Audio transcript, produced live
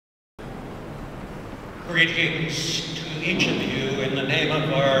Greetings to each of you in the name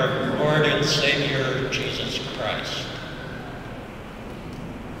of our Lord and Savior, Jesus Christ.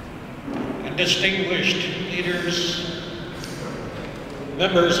 And distinguished leaders,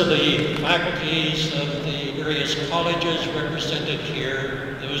 members of the faculties of the various colleges represented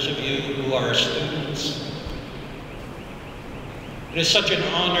here, those of you who are students, it is such an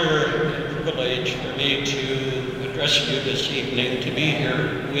honor and privilege for me to address you this evening, to be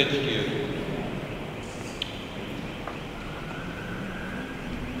here with you.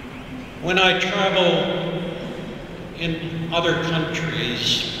 When I travel in other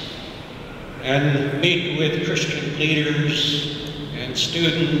countries and meet with Christian leaders and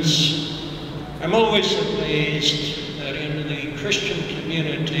students, I'm always amazed that in the Christian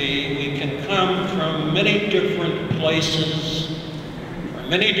community we can come from many different places, from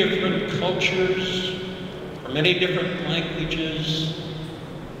many different cultures, from many different languages,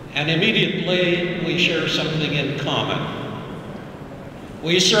 and immediately we share something in common.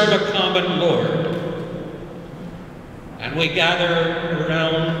 We serve a common Lord, and we gather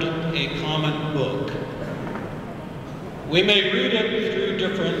around a common book. We may read it through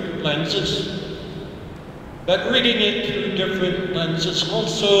different lenses, but reading it through different lenses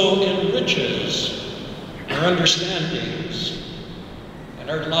also enriches our understandings and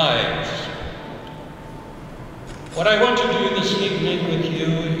our lives. What I want to do this evening with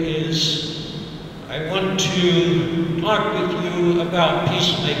you is I want to talk with you about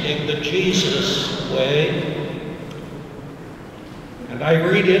peacemaking the Jesus way. And I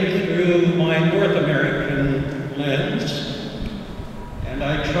read it through my North American lens, and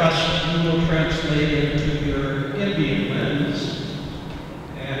I trust you will translate it to your Indian lens,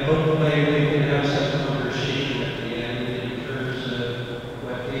 and hopefully we can have some conversation at the end in terms of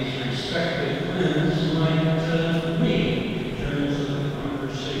what these respective lenses might mean in terms of the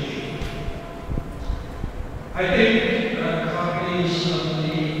conversation. I think copies of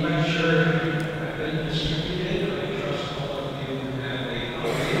the lecture have been distributed. I trust all of you have a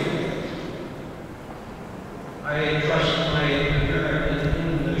copy. I trust my American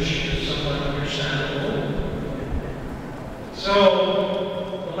English is somewhat understandable. So,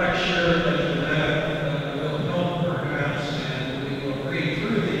 the lecture that you have will help perhaps, and we will read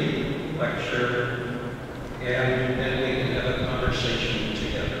through the lecture, and then we can have a conversation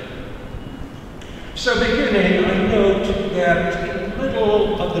together. So beginning, I note that in the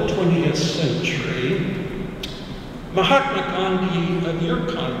middle of the 20th century, Mahatma Gandhi of your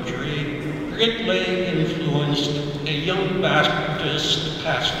country greatly influenced a young Baptist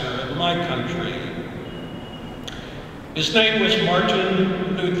pastor of my country. His name was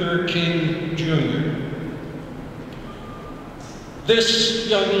Martin Luther King, Jr. This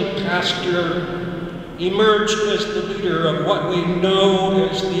young pastor emerged as the leader of what we know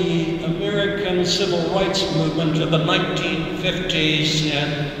as the American Civil Rights Movement of the 1950s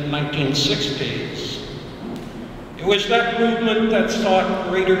and 1960s. It was that movement that sought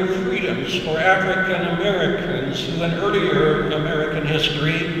greater freedoms for African Americans who in earlier American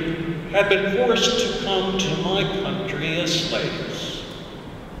history had been forced to come to my country as slaves.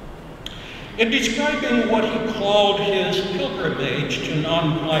 In describing what he called his pilgrimage to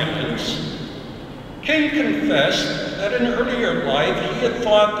nonviolence, King confessed that in earlier life he had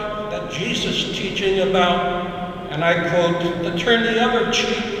thought that Jesus' teaching about, and I quote, the turn the other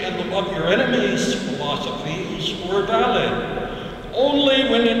cheek and the love your enemies philosophies were valid only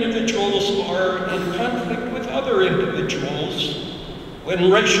when individuals are in conflict with other individuals.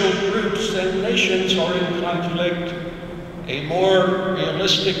 When racial groups and nations are in conflict, a more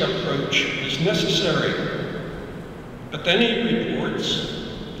realistic approach is necessary. But then he reports,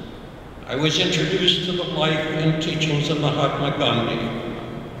 I was introduced to the life and teachings of Mahatma Gandhi.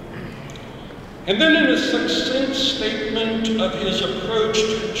 And then in a succinct statement of his approach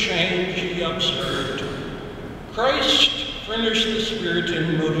to change, he observed, Christ furnished the spirit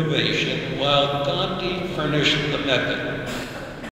and motivation, while Gandhi furnished the method.